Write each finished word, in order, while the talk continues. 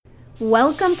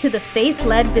Welcome to the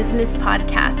Faith-Led Business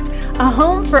Podcast, a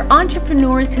home for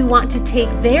entrepreneurs who want to take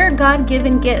their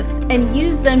God-given gifts and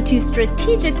use them to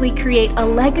strategically create a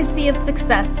legacy of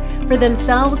success for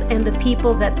themselves and the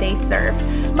people that they serve.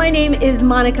 My name is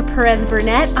Monica Perez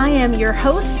Burnett. I am your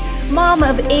host, mom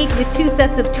of 8 with 2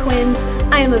 sets of twins.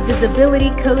 I am a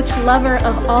visibility coach, lover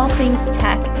of all things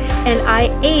tech, and I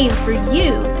aim for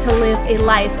you to live a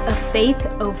life of faith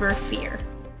over fear.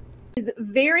 It's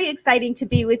very exciting to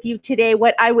be with you today.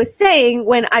 What I was saying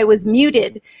when I was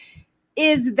muted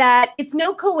is that it's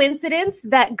no coincidence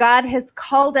that God has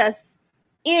called us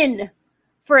in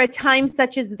for a time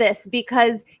such as this,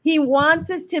 because he wants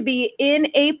us to be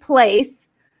in a place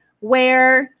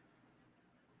where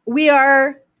we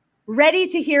are ready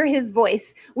to hear his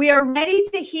voice. We are ready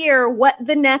to hear what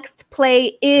the next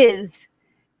play is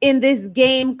in this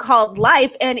game called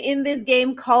life and in this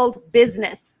game called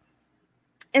business.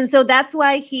 And so that's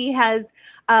why he has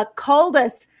called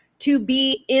us to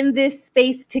be in this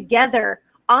space together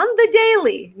on the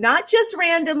daily, not just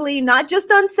randomly, not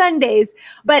just on Sundays,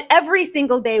 but every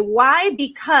single day. Why?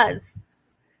 Because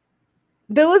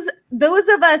those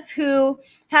of us who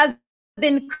have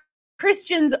been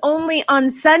Christians only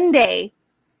on Sunday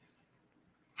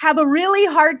have a really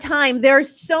hard time. There are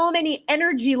so many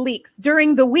energy leaks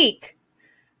during the week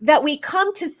that we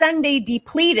come to Sunday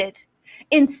depleted,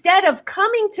 instead of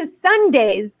coming to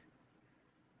Sundays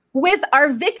with our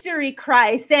victory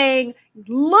cry saying,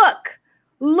 look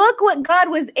what God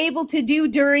was able to do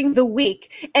during the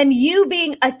week, and you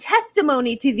being a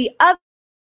testimony to the other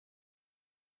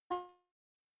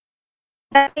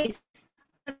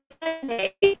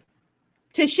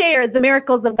to share the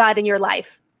miracles of God in your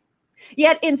life.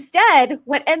 Yet instead,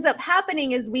 what ends up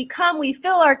happening is we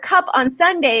fill our cup on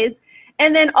Sundays,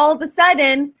 and then all of a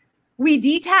sudden we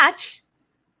detach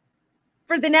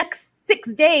for the next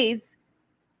 6 days.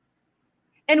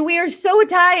 And we are so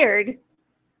tired.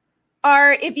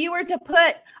 If you were to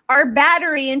put our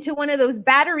battery into one of those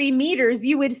battery meters,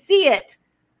 you would see it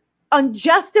on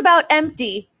just about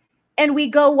empty. And we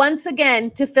go once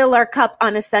again to fill our cup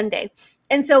on a Sunday.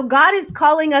 And so God is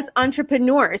calling us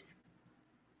entrepreneurs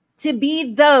to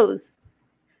be those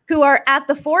who are at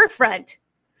the forefront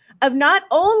of not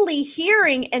only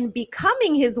hearing and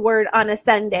becoming his word on a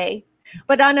Sunday,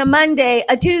 but on a Monday,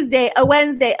 a Tuesday, a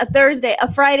Wednesday, a Thursday,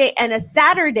 a Friday, and a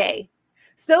Saturday,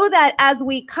 so that as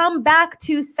we come back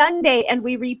to Sunday and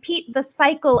we repeat the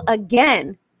cycle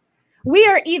again, we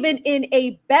are even in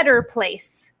a better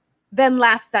place than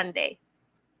last Sunday.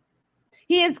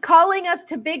 He is calling us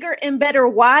to bigger and better.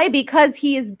 Why? Because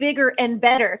he is bigger and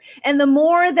better. And the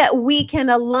more that we can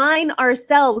align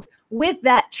ourselves with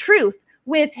that truth,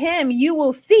 with him, you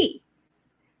will see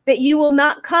that you will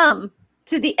not come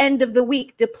to the end of the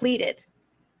week depleted.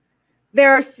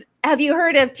 Have you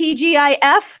heard of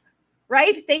TGIF,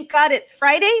 right? Thank God it's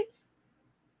Friday.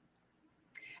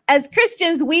 As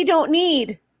Christians, we don't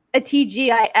need a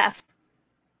TGIF.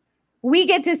 We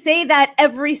get to say that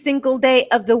every single day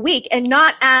of the week, and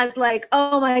not as like,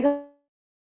 oh my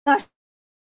gosh,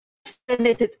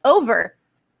 goodness, it's over.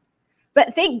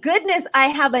 But thank goodness I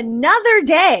have another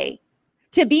day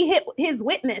to be his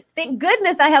witness. Thank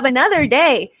goodness I have another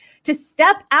day to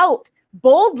step out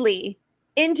boldly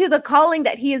into the calling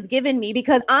that he has given me,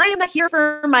 because I am not here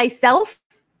for myself.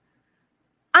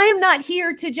 I am not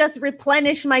here to just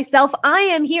replenish myself. I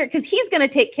am here because he's going to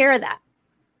take care of that.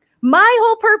 My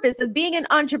whole purpose of being an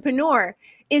entrepreneur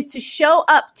is to show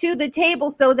up to the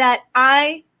table so that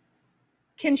I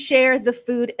can share the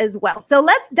food as well. So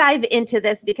let's dive into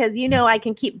this, because I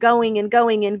can keep going and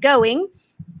going and going.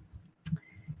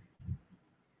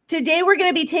 Today, we're going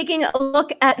to be taking a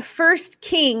look at 1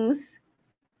 Kings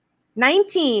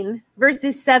 19,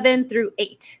 verses 7 through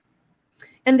 8.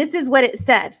 And this is what it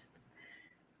said.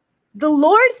 The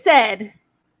Lord said,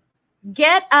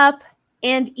 "Get up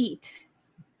and eat,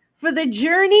 for the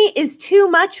journey is too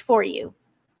much for you."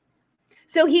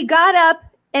 So he got up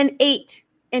and ate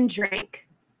and drank.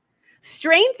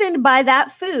 Strengthened by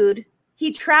that food,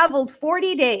 he traveled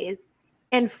 40 days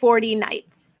and 40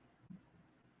 nights.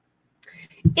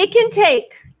 It can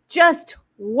take just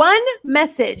one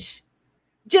message,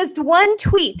 just one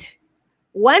tweet,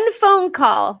 one phone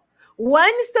call,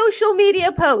 one social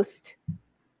media post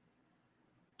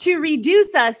to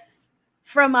reduce us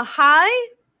from a high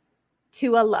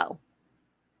to a low.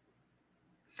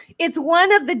 It's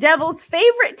one of the devil's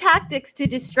favorite tactics to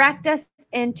distract us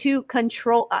and to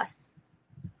control us.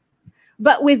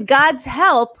 But with God's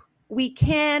help, we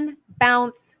can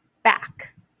bounce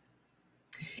back.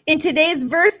 In today's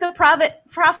verse, the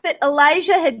prophet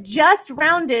Elijah had just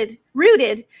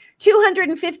rooted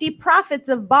 250 prophets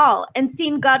of Baal and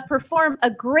seen God perform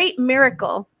a great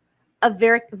miracle of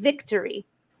victory.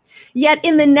 Yet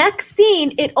in the next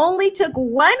scene, it only took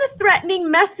one threatening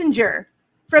messenger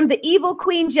from the evil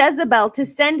queen Jezebel to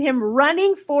send him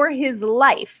running for his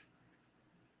life,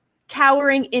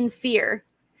 cowering in fear.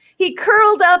 He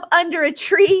curled up under a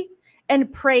tree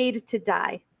and prayed to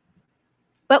die.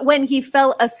 But when he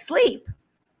fell asleep,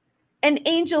 an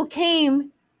angel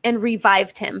came and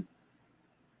revived him.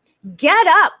 Get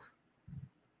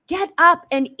up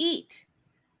and eat,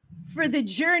 for the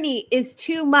journey is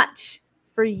too much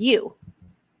for you.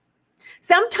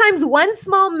 Sometimes one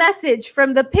small message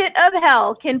from the pit of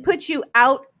hell can put you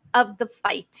out of the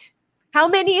fight. How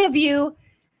many of you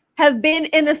have been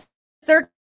in a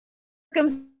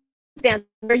circumstance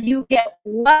where you get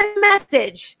one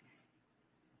message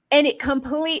and it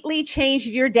completely changed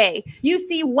your day? You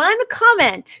see one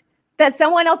comment that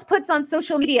someone else puts on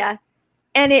social media,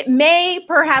 and it may,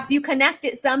 perhaps you connect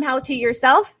it somehow to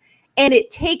yourself, and it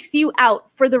takes you out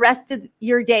for the rest of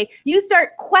your day. You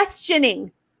start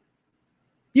questioning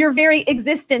your very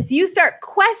existence. You start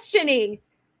questioning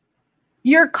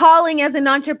your calling as an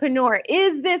entrepreneur.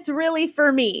 Is this really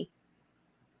for me?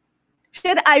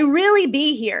 Should I really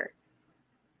be here?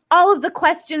 All of the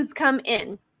questions come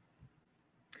in.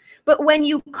 But when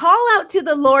you call out to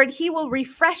the Lord, he will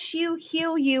refresh you,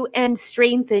 heal you, and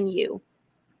strengthen you.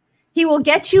 He will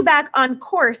get you back on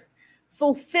course,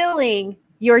 fulfilling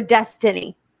your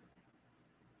destiny.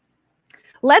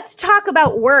 Let's talk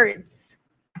about words,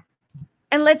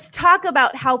 and let's talk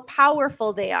about how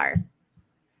powerful they are.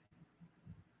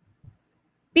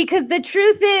 Because the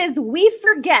truth is, we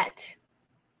forget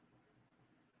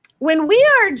when we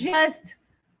are just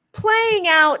playing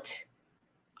out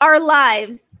our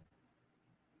lives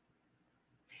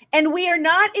and we are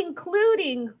not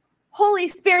including Holy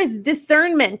Spirit's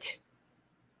discernment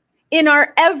in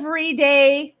our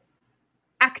everyday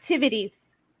activities.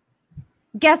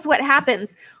 Guess what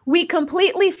happens? We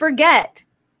completely forget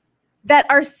that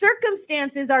our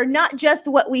circumstances are not just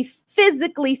what we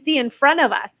physically see in front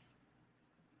of us,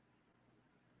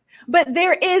 but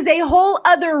there is a whole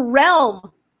other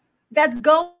realm that's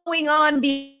going on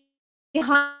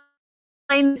behind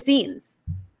the scenes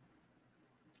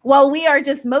while we are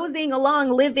just moseying along,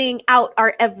 living out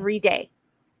our everyday.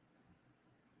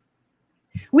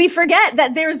 We forget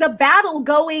that there's a battle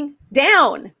going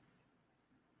down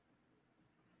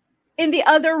in the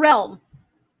other realm.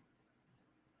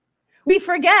 We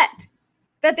forget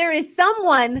that there is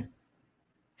someone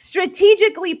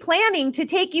strategically planning to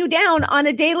take you down on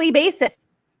a daily basis.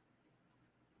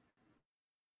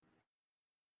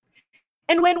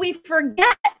 And when we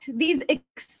forget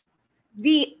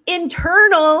the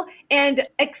internal and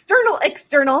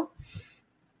external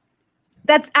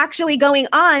that's actually going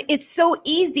on, it's so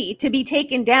easy to be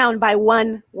taken down by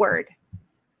one word.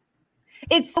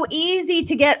 It's so easy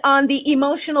to get on the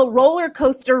emotional roller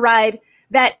coaster ride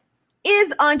that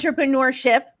is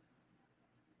entrepreneurship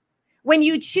when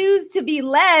you choose to be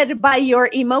led by your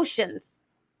emotions,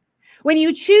 when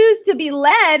you choose to be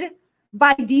led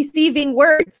by deceiving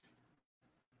words,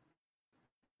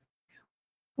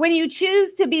 when you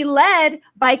choose to be led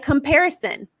by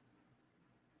comparison,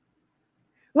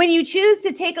 when you choose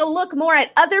to take a look more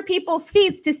at other people's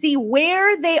feeds to see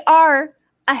where they are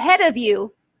ahead of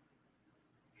you,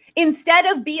 instead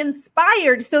of be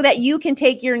inspired so that you can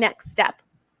take your next step.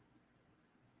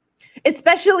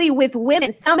 Especially with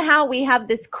women, somehow we have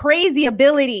this crazy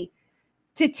ability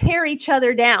to tear each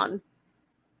other down,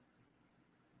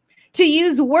 to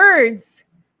use words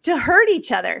to hurt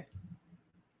each other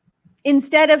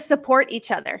instead of support each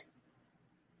other.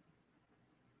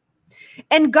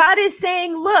 And God is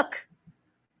saying, look,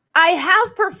 I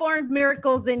have performed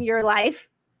miracles in your life.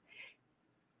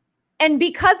 And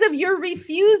because of your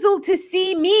refusal to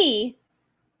see me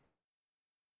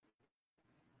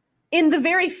in the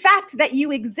very fact that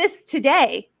you exist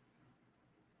today,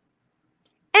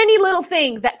 any little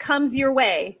thing that comes your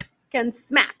way can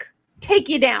take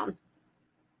you down.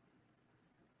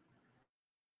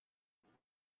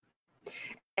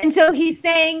 And so he's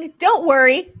saying, don't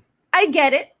worry, I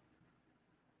get it.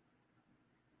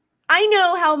 I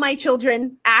know how my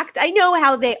children act. I know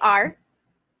how they are.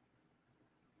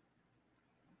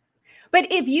 But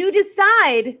if you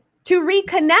decide to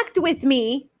reconnect with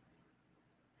me,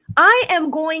 I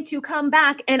am going to come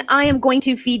back and I am going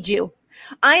to feed you.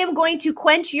 I am going to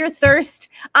quench your thirst.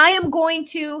 I am going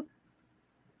to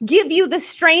give you the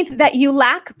strength that you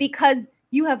lack because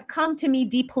you have come to me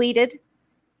depleted.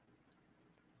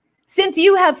 Since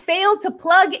you have failed to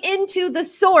plug into the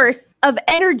source of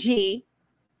energy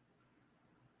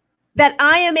that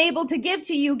I am able to give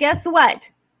to you, guess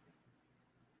what?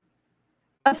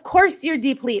 Of course you're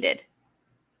depleted.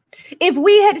 If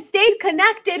we had stayed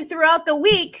connected throughout the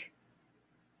week,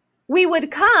 we would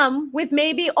come with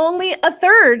maybe only a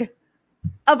third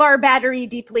of our battery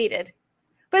depleted.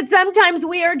 But sometimes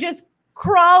we are just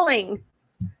crawling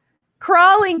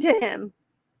to him.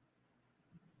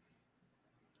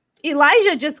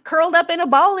 Elijah just curled up in a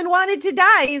ball and wanted to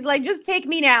die. He's like, just take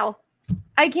me now.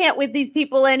 I can't with these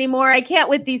people anymore. I can't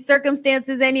with these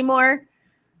circumstances anymore.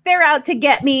 They're out to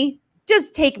get me.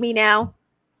 Just take me now.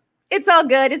 It's all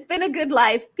good. It's been a good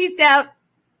life. Peace out.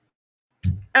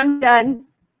 I'm done.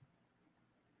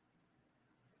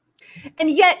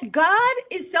 And yet God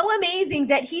is so amazing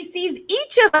that he sees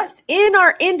each of us in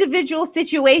our individual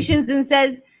situations and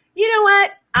says, you know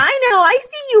what? I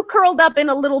see you curled up in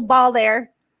a little ball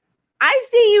there. I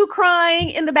see you crying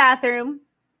in the bathroom.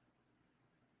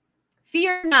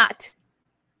 Fear not.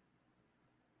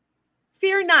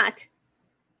 Fear not.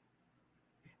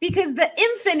 Because the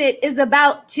infinite is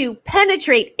about to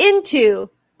penetrate into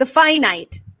the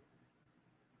finite.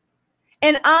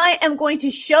 And I am going to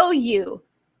show you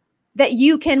that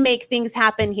you can make things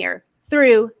happen here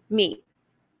through me.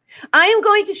 I am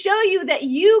going to show you that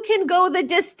you can go the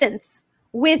distance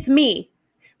with me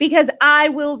because I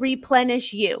will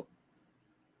replenish you.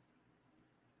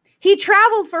 He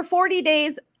traveled for 40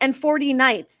 days and 40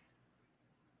 nights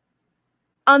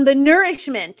on the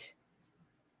nourishment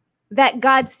that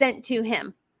God sent to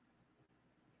him.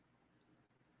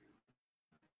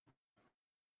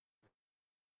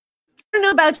 I don't know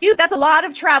about you, that's a lot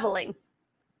of traveling.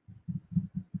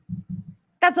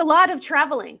 That's a lot of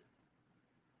traveling.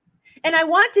 And I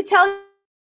want to tell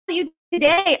you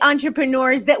today,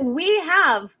 entrepreneurs, that we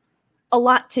have a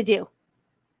lot to do.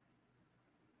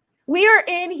 We are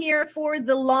in here for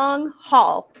the long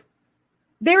haul.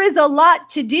 There is a lot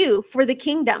to do for the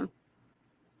kingdom,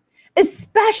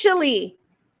 especially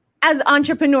as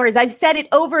entrepreneurs. I've said it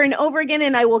over and over again,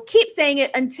 and I will keep saying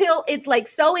it until it's like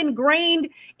so ingrained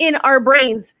in our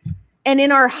brains and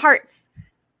in our hearts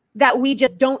that we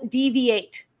just don't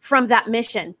deviate from that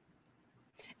mission.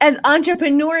 As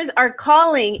entrepreneurs, our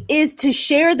calling is to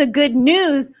share the good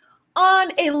news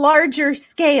on a larger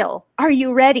scale. Are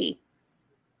you ready?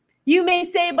 You may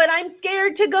say, but I'm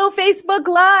scared to go Facebook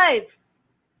Live.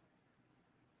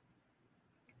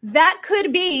 That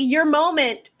could be your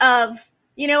moment of,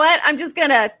 you know what, I'm just going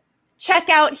to check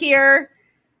out here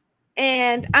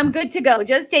and I'm good to go.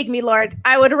 Just take me, Lord.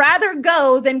 I would rather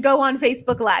go than go on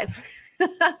Facebook Live. For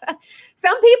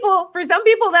some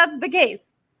people, that's the case.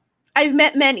 I've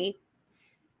met many.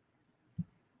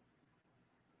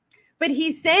 But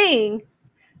he's saying,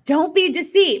 don't be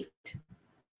deceived.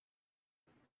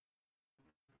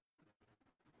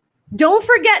 Don't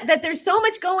forget that there's so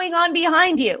much going on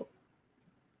behind you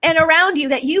and around you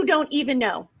that you don't even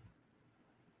know.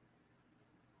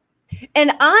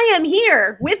 And I am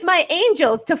here with my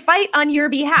angels to fight on your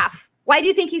behalf. Why do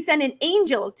you think he sent an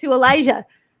angel to Elijah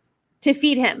to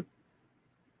feed him?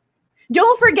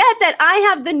 Don't forget that I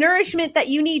have the nourishment that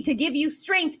you need to give you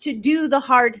strength to do the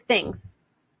hard things.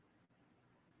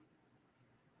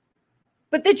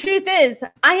 But the truth is,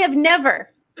 I have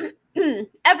never,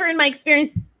 ever in my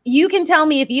experience, you can tell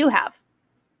me if you have.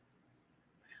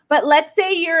 But let's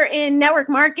say you're in network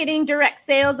marketing, direct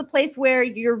sales, a place where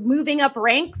you're moving up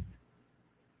ranks.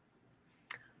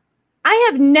 I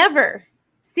have never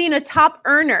seen a top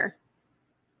earner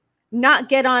not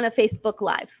get on a Facebook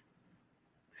Live.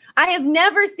 I have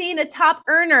never seen a top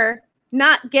earner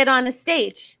not get on a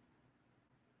stage.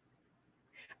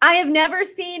 I have never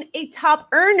seen a top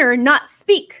earner not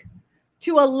speak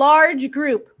to a large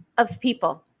group of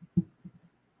people.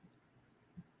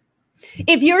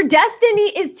 If your destiny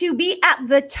is to be at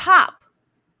the top,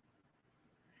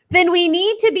 then we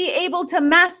need to be able to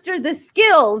master the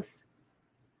skills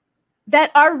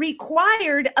that are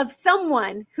required of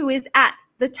someone who is at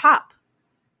the top.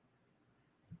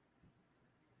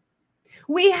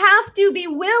 We have to be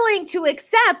willing to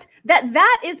accept that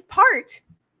that is part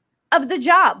of the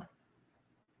job.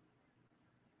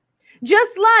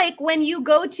 Just like when you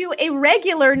go to a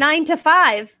regular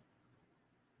 9-to-5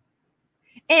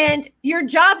 and your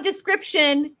job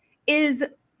description is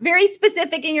very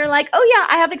specific and you're like, oh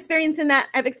yeah, I have experience in that.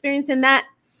 I've experience in that.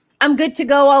 I'm good to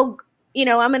go. I'm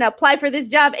going to apply for this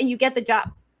job, and you get the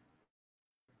job.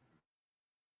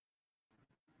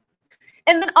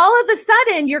 And then all of a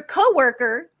sudden your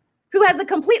coworker who has a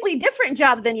completely different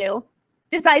job than you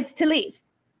decides to leave.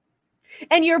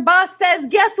 And your boss says,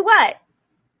 guess what?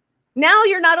 Now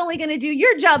you're not only going to do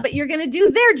your job, but you're going to do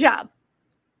their job.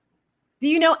 Do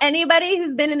you know anybody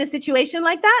who's been in a situation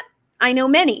like that? I know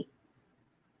many.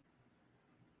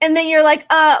 And then you're like,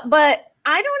 but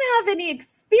I don't have any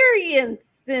experience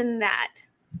in that.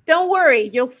 Don't worry,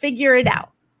 you'll figure it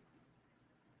out.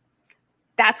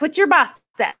 That's what your boss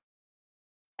says.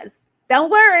 Don't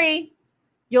worry,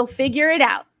 you'll figure it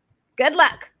out. Good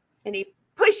luck. And he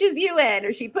pushes you in,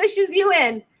 or she pushes you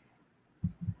in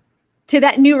to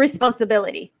that new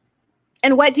responsibility.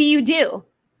 And what do?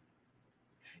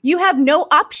 You have no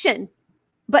option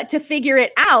but to figure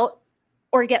it out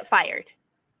or get fired.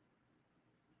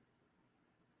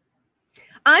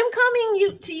 I'm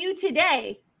coming to you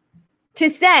today to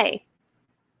say,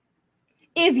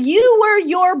 if you were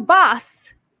your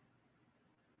boss,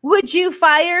 would you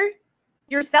fire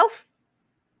yourself?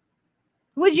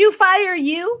 Would you fire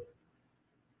you?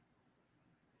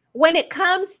 When it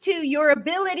comes to your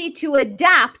ability to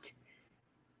adapt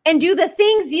and do the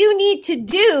things you need to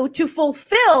do to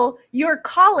fulfill your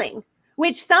calling,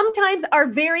 which sometimes are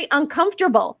very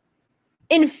uncomfortable.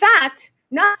 In fact,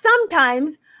 not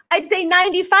sometimes, I'd say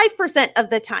 95% of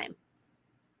the time.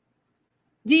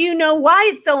 Do you know why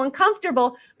it's so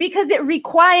uncomfortable? Because it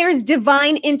requires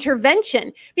divine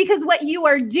intervention. Because what you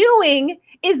are doing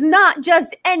is not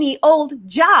just any old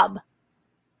job.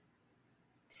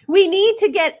 We need to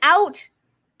get out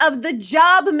of the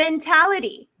job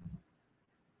mentality.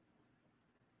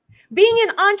 Being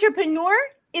an entrepreneur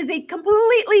is a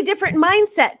completely different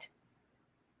mindset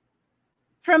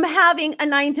from having a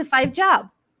 9-to-5 job.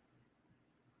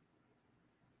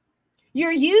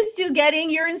 You're used to getting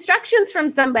your instructions from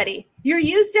somebody. You're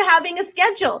used to having a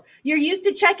schedule. You're used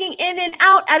to checking in and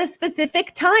out at a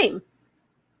specific time.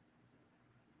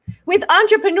 With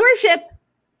entrepreneurship,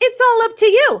 it's all up to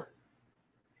you.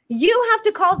 You have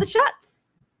to call the shots.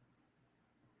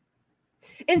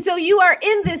 And so you are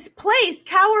in this place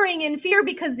cowering in fear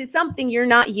because it's something you're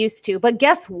not used to. But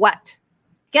guess what?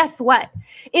 Guess what?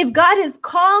 If God has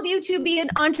called you to be an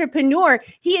entrepreneur,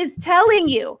 He is telling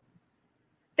you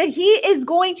that He is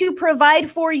going to provide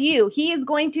for you. He is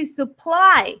going to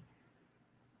supply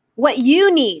what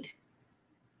you need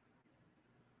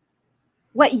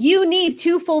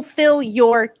to fulfill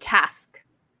your task.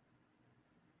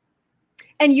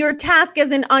 And your task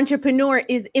as an entrepreneur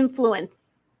is influence.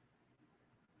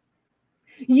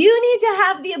 You need to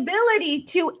have the ability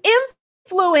to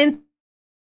influence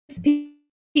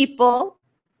people,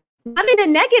 not in a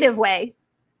negative way.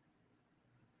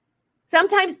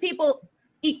 Sometimes people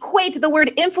equate the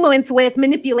word influence with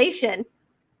manipulation.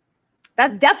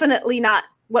 That's definitely not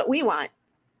what we want.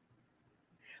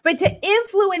 But to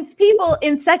influence people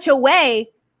in such a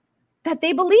way that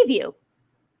they believe you,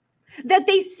 that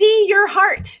they see your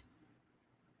heart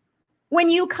when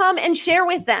you come and share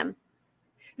with them,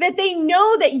 that they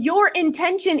know that your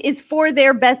intention is for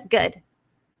their best good.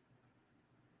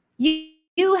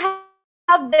 You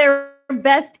have their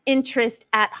best interest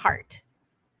at heart.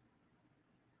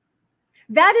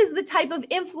 That is the type of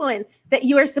influence that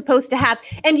you are supposed to have.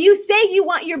 And you say you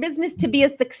want your business to be a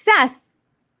success,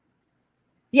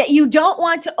 yet you don't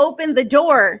want to open the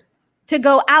door to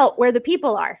go out where the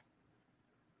people are.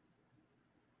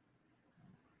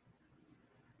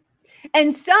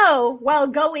 And so while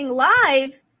going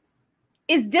live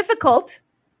is difficult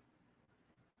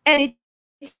and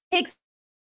it takes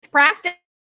practice,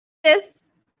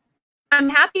 I'm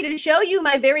happy to show you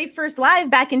my very first live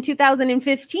back in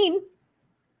 2015.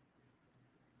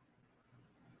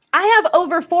 I have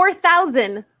over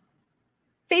 4,000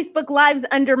 Facebook Lives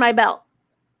under my belt.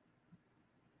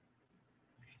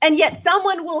 And yet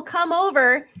someone will come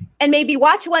over and maybe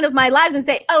watch one of my lives and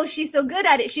say, oh, she's so good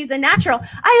at it. She's a natural.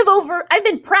 I've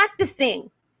been practicing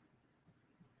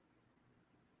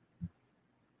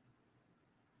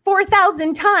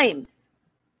 4,000 times.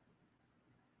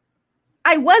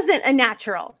 I wasn't a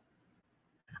natural.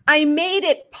 I made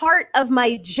it part of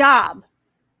my job.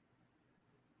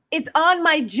 It's on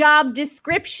my job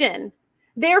description.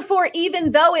 Therefore,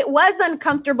 even though it was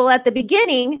uncomfortable at the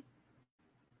beginning,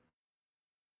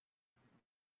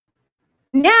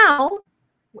 now,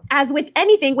 as with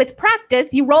anything, with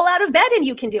practice, you roll out of bed and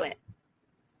you can do it.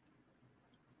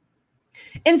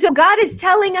 And so God is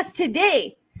telling us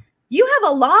today, you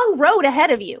have a long road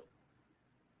ahead of you.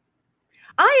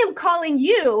 I am calling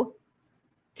you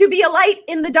to be a light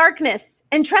in the darkness.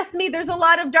 And trust me, there's a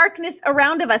lot of darkness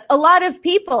around of us, a lot of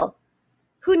people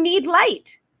who need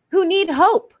light, who need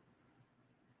hope,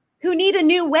 who need a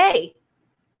new way.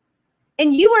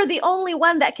 And you are the only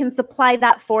one that can supply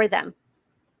that for them.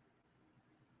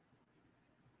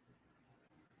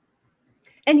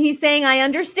 And He's saying, I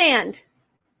understand.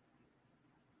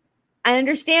 I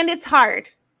understand it's hard.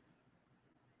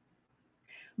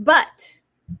 But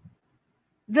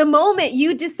the moment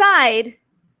you decide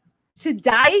to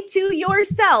die to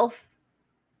yourself,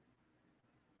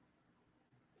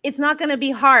 it's not going to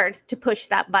be hard to push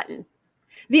that button.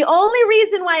 The only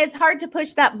reason why it's hard to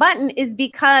push that button is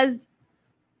because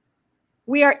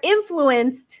we are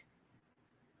influenced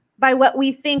by what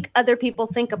we think other people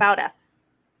think about us.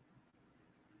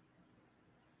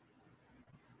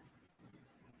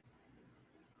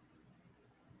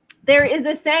 There is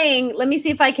a saying, let me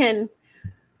see if I can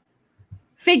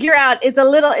figure out,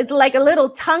 it's like a little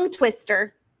tongue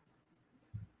twister.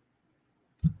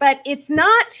 But it's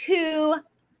not who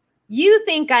you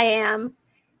think I am.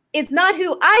 It's not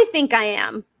who I think I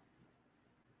am.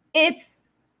 It's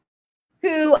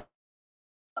who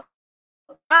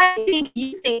I think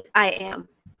you think I am.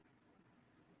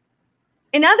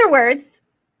 In other words,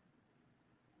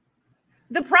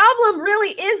 the problem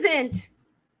really isn't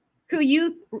who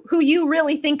you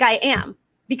really think I am,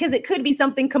 because it could be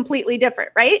something completely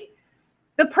different, right?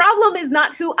 The problem is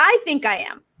not who I think I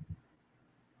am.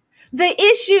 The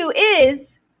issue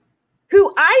is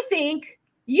who I think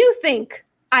you think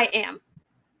I am.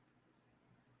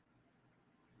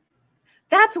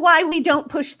 That's why we don't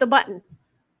push the button.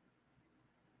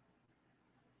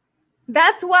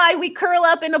 That's why we curl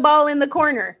up in a ball in the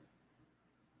corner.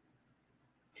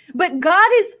 But God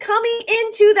is coming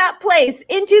into that place,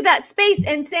 into that space,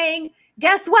 and saying,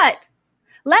 guess what?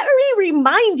 Let me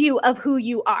remind you of who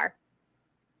you are.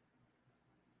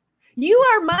 You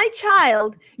are my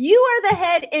child. You are the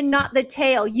head and not the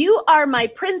tail. You are my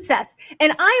princess.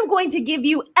 And I am going to give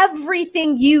you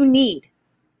everything you need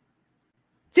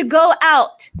to go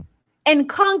out and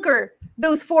conquer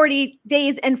those 40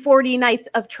 days and 40 nights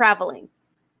of traveling.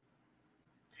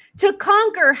 To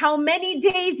conquer how many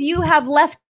days you have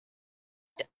left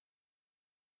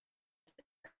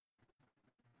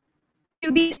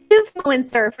to be an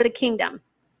influencer for the kingdom.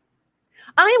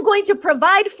 I am going to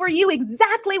provide for you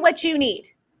exactly what you need.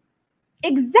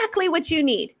 Exactly what you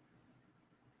need.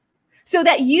 So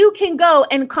that you can go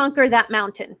and conquer that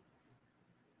mountain.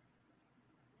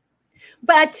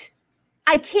 But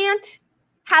I can't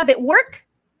have it work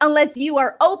unless you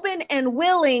are open and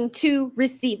willing to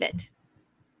receive it.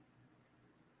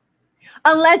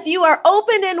 Unless you are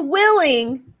open and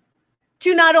willing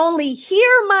to not only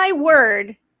hear my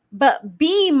word, but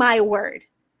be my word.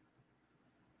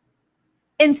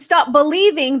 And stop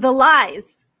believing the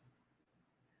lies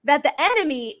that the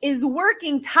enemy is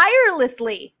working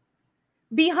tirelessly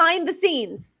behind the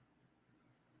scenes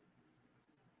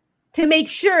to make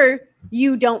sure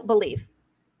you don't believe.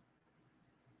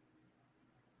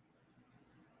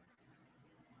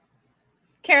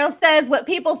 Carol says, what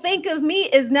people think of me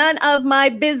is none of my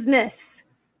business.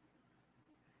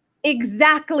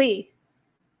 Exactly.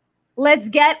 Let's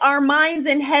get our minds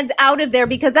and heads out of there,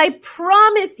 because I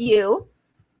promise you,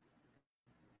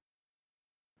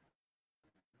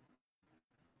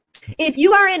 if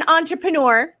you are an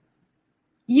entrepreneur,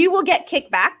 you will get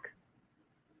kickback.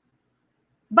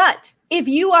 But if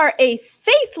you are a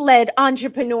faith-led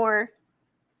entrepreneur,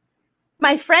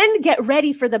 my friend, get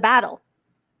ready for the battle.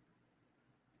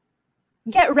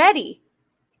 Get ready.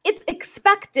 It's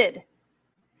expected.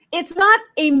 It's not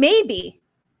a maybe.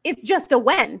 It's just a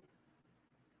when.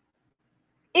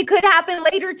 It could happen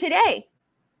later today.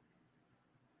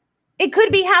 It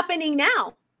could be happening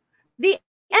now. The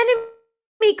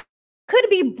enemy could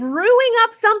be brewing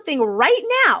up something right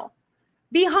now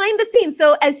behind the scenes.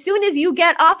 So as soon as you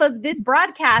get off of this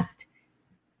broadcast,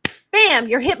 bam,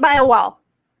 you're hit by a wall.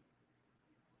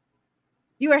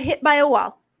 You are hit by a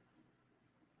wall.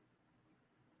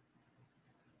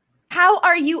 How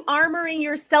are you armoring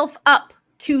yourself up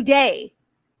today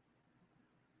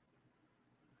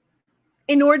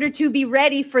in order to be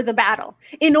ready for the battle,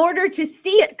 in order to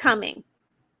see it coming?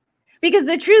 Because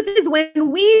the truth is,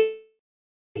 when we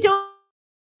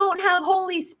don't have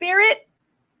Holy Spirit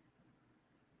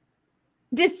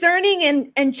discerning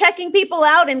and checking people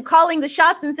out and calling the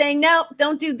shots and saying, no,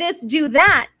 don't do this, do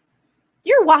that,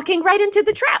 you're walking right into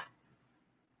the trap.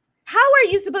 How are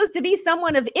you supposed to be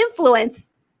someone of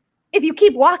influence if you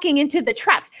keep walking into the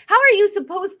traps? How are you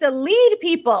supposed to lead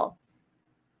people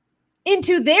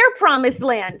into their promised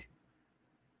land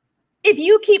if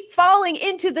you keep falling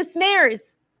into the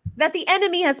snares that the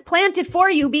enemy has planted for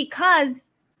you, because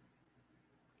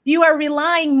you are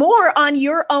relying more on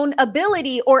your own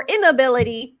ability or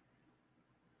inability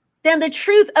than the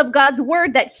truth of God's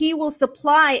word, that he will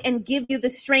supply and give you the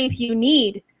strength you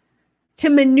need to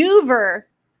maneuver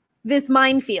this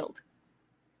minefield?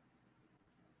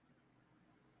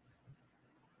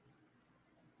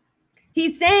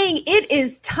 He's saying it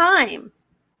is time.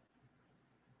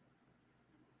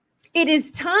 It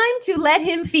is time to let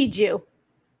him feed you.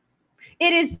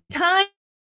 It is time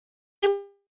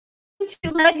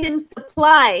to let him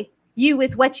supply you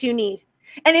with what you need.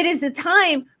 And it is a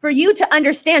time for you to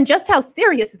understand just how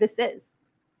serious this is.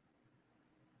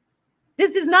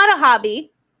 This is not a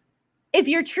hobby. If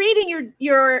you're treating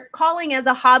your calling as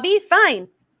a hobby, fine.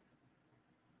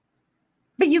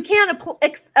 But you can't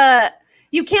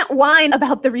whine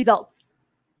about the results.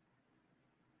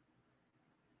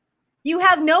 You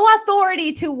have no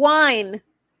authority to whine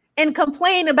and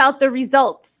complain about the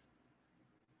results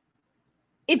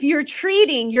if you're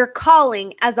treating your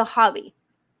calling as a hobby.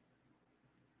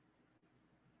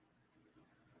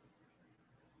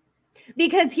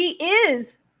 Because he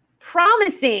is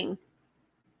promising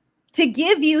to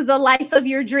give you the life of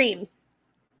your dreams.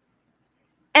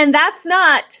 And that's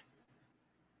not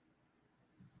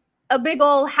a big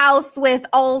old house with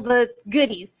all the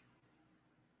goodies.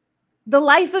 The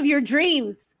life of your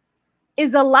dreams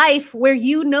is a life where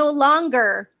you no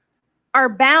longer are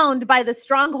bound by the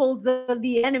strongholds of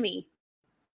the enemy.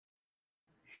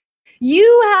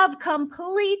 You have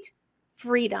complete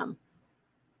freedom.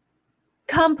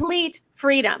 Complete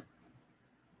freedom.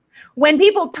 When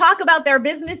people talk about their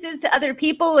businesses to other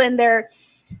people and they're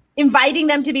inviting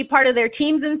them to be part of their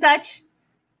teams and such,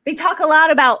 they talk a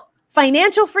lot about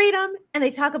financial freedom and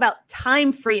they talk about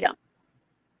time freedom.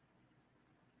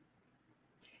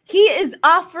 He is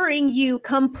offering you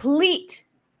complete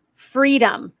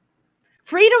freedom.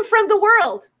 Freedom from the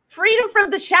world, freedom from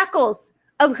the shackles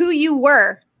of who you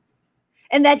were.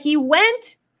 And that he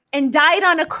went and died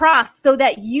on a cross so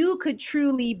that you could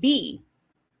truly be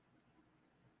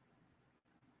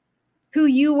who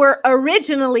you were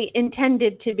originally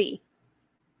intended to be.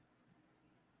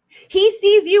 He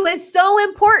sees you as so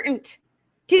important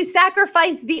to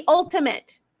sacrifice the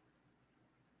ultimate.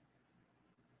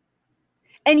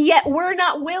 And yet we're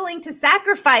not willing to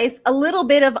sacrifice a little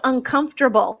bit of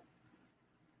uncomfortable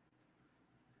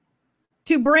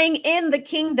to bring in the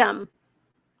kingdom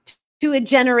to a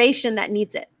generation that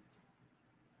needs it.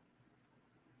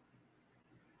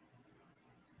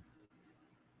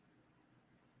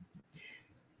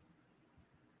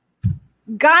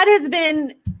 God has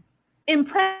been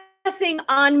impressing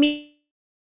on me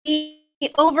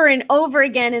over and over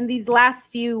again in these last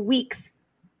few weeks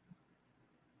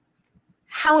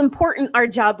how important our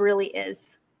job really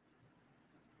is.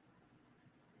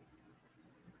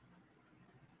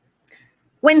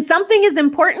 When something is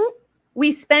important,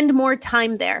 we spend more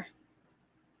time there.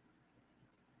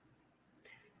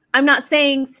 I'm not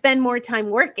saying spend more time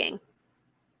working.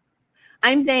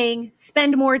 I'm saying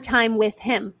spend more time with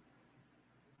him.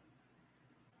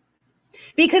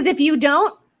 Because if you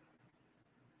don't,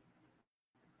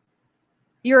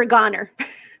 you're a goner.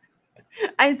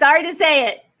 I'm sorry to say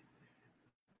it,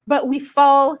 but we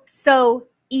fall so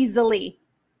easily.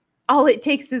 All it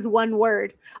takes is one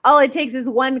word. All it takes is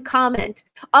one comment.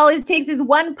 All it takes is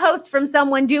one post from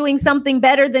someone doing something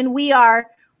better than we are,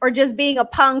 or just being a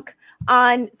punk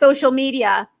on social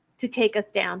media to take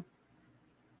us down.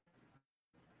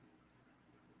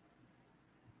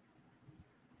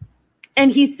 And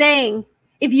he's saying,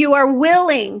 if you are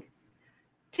willing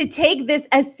to take this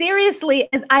as seriously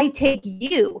as I take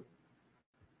you,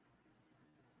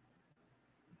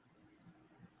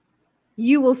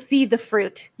 you will see the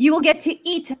fruit. You will get to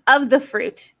eat of the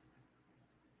fruit.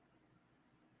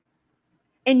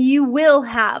 And you will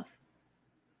have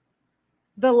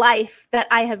the life that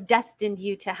I have destined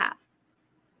you to have.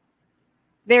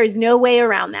 There is no way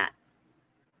around that.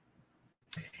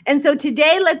 And so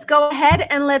today, let's go ahead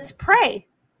and let's pray.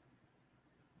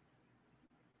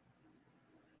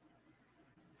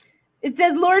 It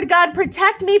says, Lord God,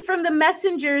 protect me from the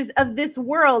messengers of this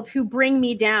world who bring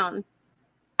me down.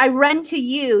 I run to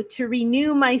you to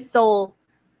renew my soul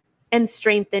and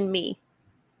strengthen me.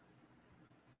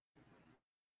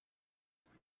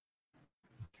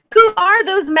 Who are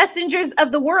those messengers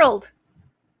of the world?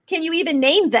 Can you even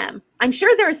name them? I'm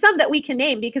sure there are some that we can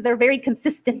name because they're very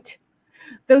consistent.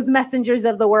 Those messengers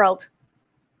of the world.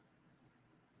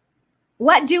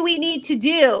 What do we need to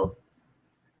do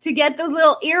to get those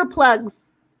little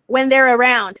earplugs when they're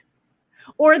around?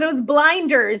 Or those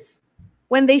blinders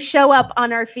when they show up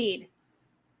on our feed?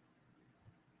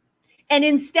 And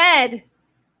instead,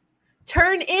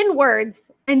 turn inwards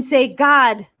and say,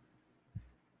 God,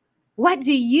 what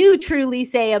do you truly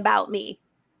say about me?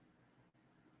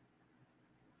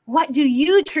 What do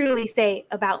you truly say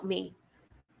about me?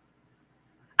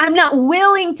 I'm not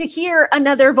willing to hear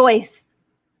another voice.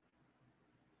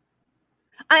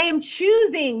 I am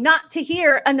choosing not to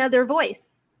hear another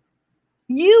voice.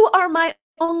 You are my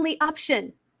only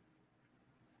option.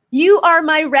 You are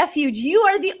my refuge. You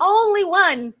are the only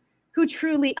one who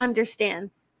truly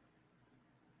understands.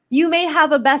 You may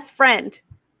have a best friend,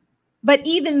 but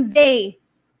even they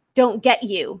don't get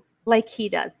you like he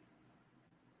does.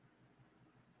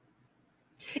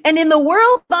 And in the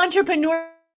world of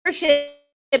entrepreneurship,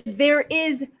 there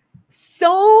is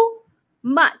so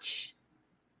much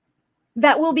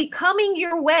that will be coming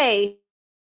your way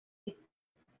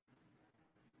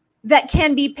that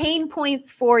can be pain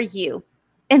points for you.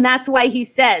 And that's why he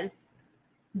says,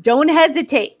 don't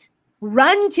hesitate.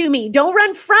 Run to me. Don't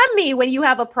run from me when you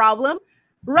have a problem.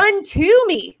 Run to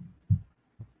me.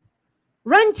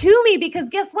 Run to me, because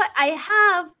guess what? I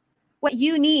have what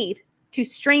you need to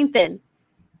strengthen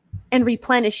and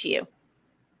replenish you.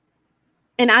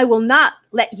 And I will not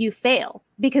let you fail,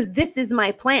 because this is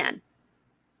my plan.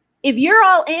 If you're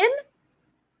all in,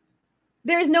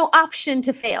 there is no option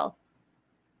to fail,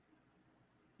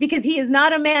 because he is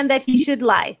not a man that he should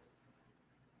lie.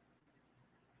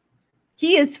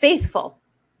 He is faithful.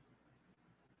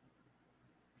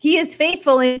 He is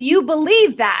faithful. And if you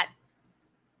believe that,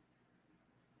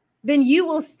 then you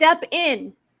will step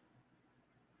in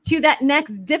to that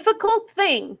next difficult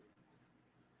thing,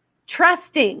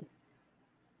 trusting,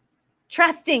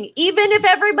 even if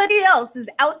everybody else is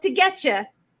out to get you,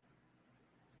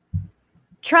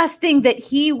 trusting that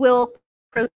he will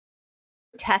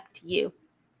protect you.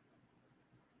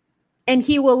 And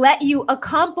he will let you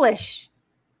accomplish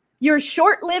your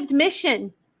short-lived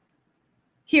mission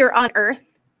here on earth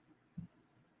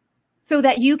so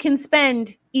that you can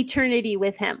spend eternity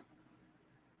with him.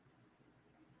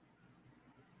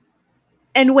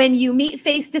 And when you meet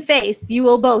face to face, you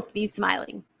will both be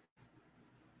smiling.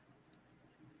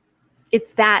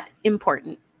 It's that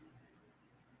important.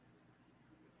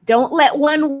 Don't let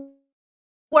one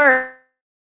word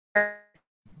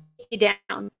you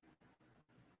down.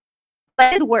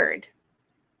 Let his word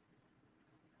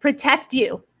protect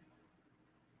you.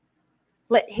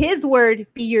 Let his word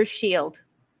be your shield.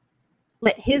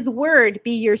 Let his word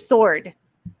be your sword.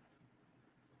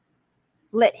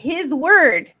 Let his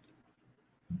word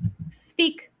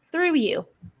speak through you.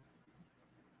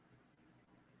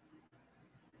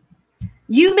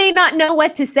 You may not know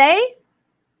what to say,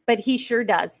 but he sure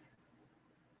does.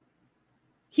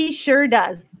 He sure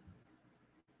does.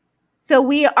 So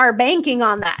we are banking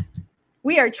on that.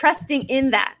 We are trusting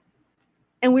in that.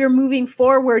 And we're moving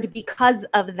forward because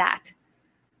of that.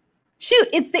 Shoot,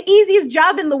 it's the easiest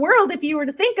job in the world if you were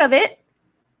to think of it.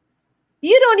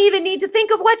 You don't even need to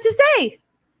think of what to say.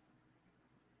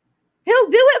 He'll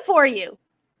do it for you.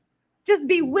 Just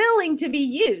be willing to be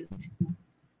used.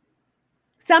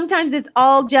 Sometimes it's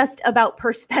all just about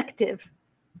perspective.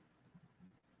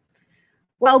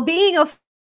 While being a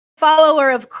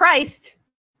follower of Christ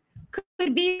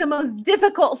could be the most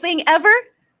difficult thing ever,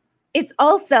 it's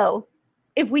also,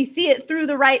 if we see it through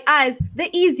the right eyes,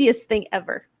 the easiest thing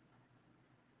ever.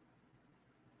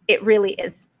 It really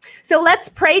is. So let's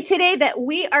pray today that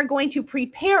we are going to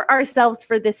prepare ourselves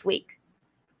for this week.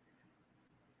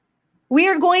 We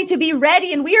are going to be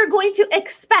ready, and we are going to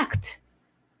expect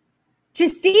to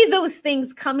see those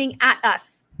things coming at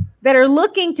us that are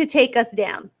looking to take us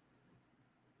down.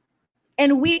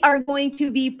 And we are going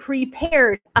to be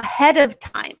prepared ahead of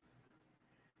time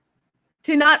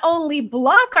to not only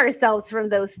block ourselves from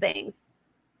those things,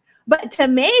 but to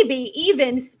maybe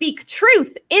even speak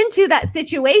truth into that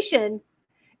situation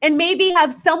and maybe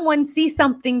have someone see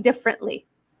something differently.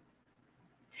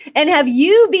 And have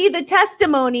you be the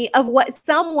testimony of what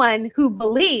someone who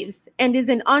believes and is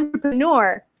an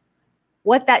entrepreneur,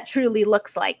 what that truly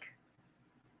looks like.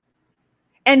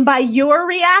 And by your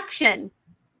reaction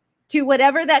to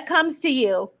whatever that comes to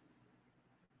you,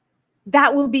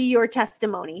 that will be your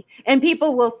testimony. And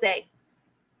people will say,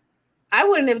 I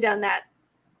wouldn't have done that.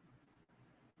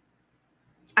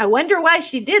 I wonder why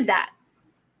she did that.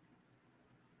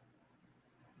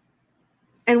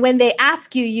 And when they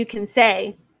ask you, you can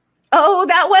say, oh,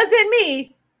 that wasn't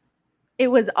me. It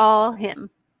was all him.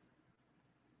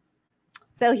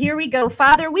 So here we go.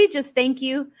 Father, we just thank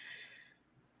you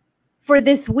for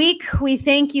this week. We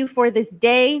thank you for this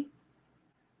day.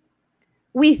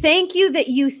 We thank you that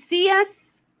you see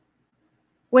us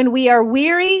when we are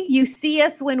weary. You see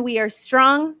us when we are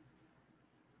strong.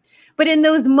 But in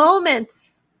those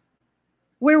moments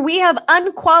where we have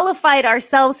unqualified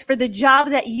ourselves for the job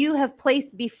that you have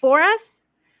placed before us,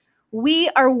 we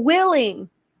are willing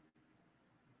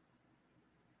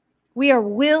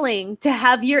to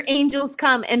have your angels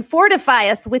come and fortify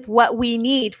us with what we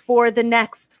need for the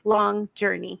next long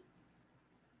journey.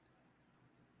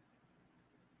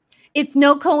 It's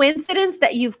no coincidence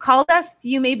that you've called us.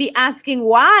 You may be asking,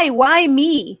 why? Why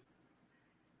me?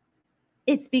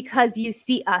 It's because you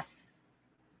see us.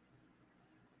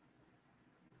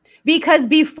 Because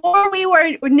before we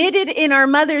were knitted in our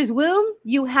mother's womb,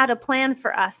 you had a plan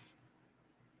for us.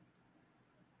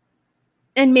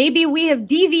 And maybe we have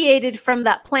deviated from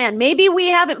that plan. Maybe we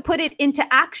haven't put it into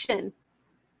action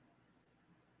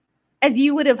as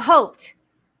you would have hoped,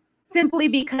 simply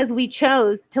because we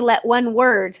chose to let one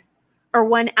word or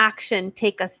one action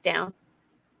take us down.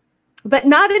 But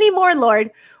not anymore,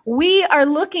 Lord. We are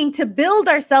looking to build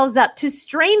ourselves up, to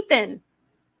strengthen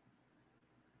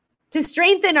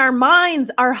our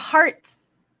minds, our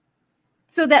hearts,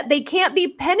 so that they can't be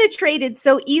penetrated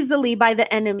so easily by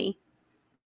the enemy.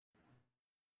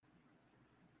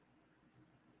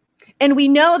 And we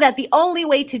know that the only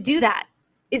way to do that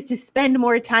is to spend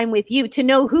more time with you, to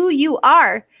know who you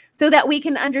are, so that we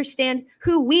can understand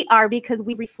who we are, because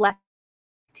we reflect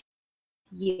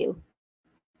you.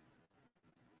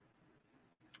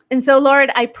 And so,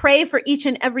 Lord, I pray for each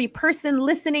and every person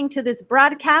listening to this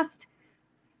broadcast,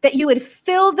 that you would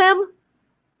fill them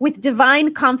with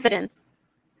divine confidence,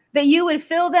 that you would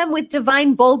fill them with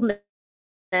divine boldness,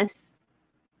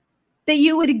 that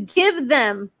you would give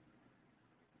them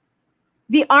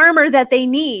the armor that they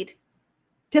need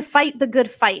to fight the good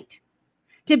fight,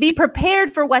 to be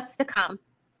prepared for what's to come.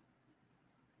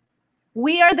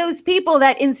 We are those people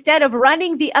that instead of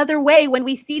running the other way when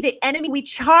we see the enemy, we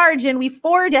charge and we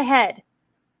forge ahead.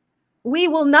 We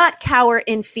will not cower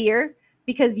in fear,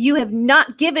 because you have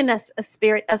not given us a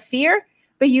spirit of fear,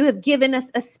 but you have given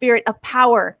us a spirit of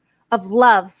power, of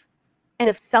love, and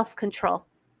of self-control.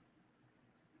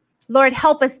 Lord,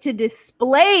 help us to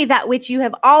display that which you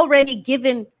have already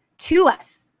given to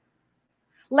us.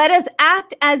 Let us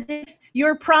act as if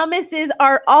your promises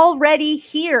are already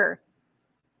here.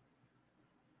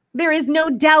 There is no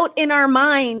doubt in our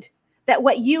mind that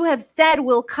what you have said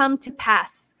will come to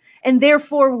pass, and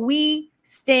therefore we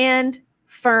stand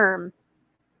firm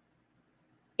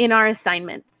in our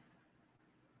assignments.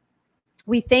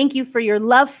 We thank you for your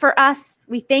love for us.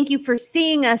 We thank you for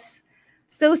seeing us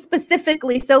so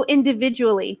specifically, so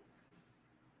individually.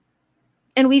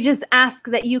 And we just ask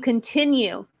that you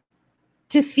continue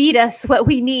to feed us what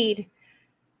we need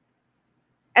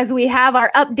as we have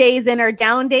our up days and our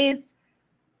down days.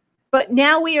 But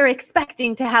now we are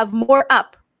expecting to have more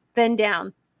up than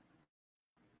down.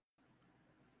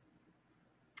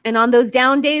 And on those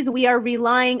down days, we are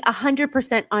relying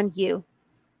 100% on you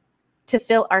to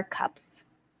fill our cups.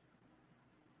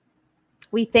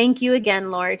 We thank you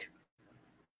again, Lord,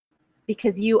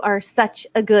 because you are such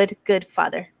a good, good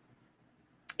Father.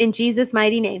 In Jesus'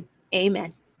 mighty name,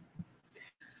 amen.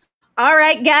 All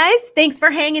right, guys, thanks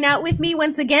for hanging out with me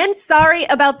once again. Sorry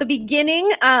about the beginning.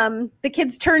 The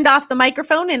kids turned off the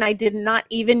microphone and I did not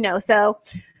even know. So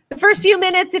the first few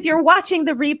minutes, if you're watching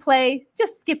the replay,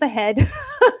 just skip ahead.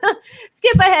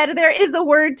 Skip ahead. There is a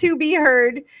word to be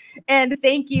heard. And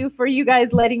thank you for you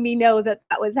guys letting me know that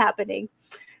that was happening.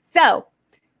 So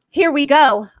here we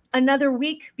go. Another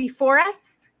week before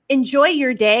us. Enjoy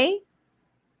your day.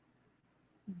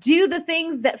 Do the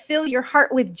things that fill your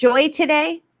heart with joy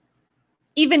today,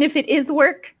 even if it is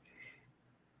work.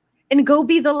 And go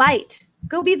be the light.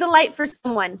 Go be the light for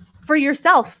someone, for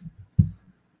yourself.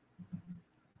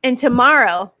 And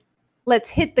tomorrow, let's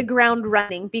hit the ground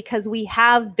running, because we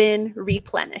have been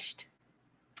replenished.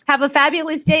 Have a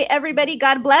fabulous day, everybody.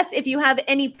 God bless. If you have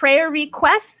any prayer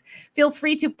requests, feel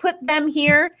free to put them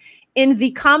here in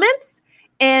the comments,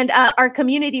 and our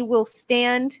community will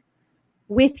stand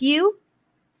with you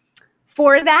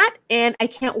for that. And I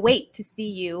can't wait to see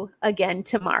you again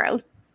tomorrow.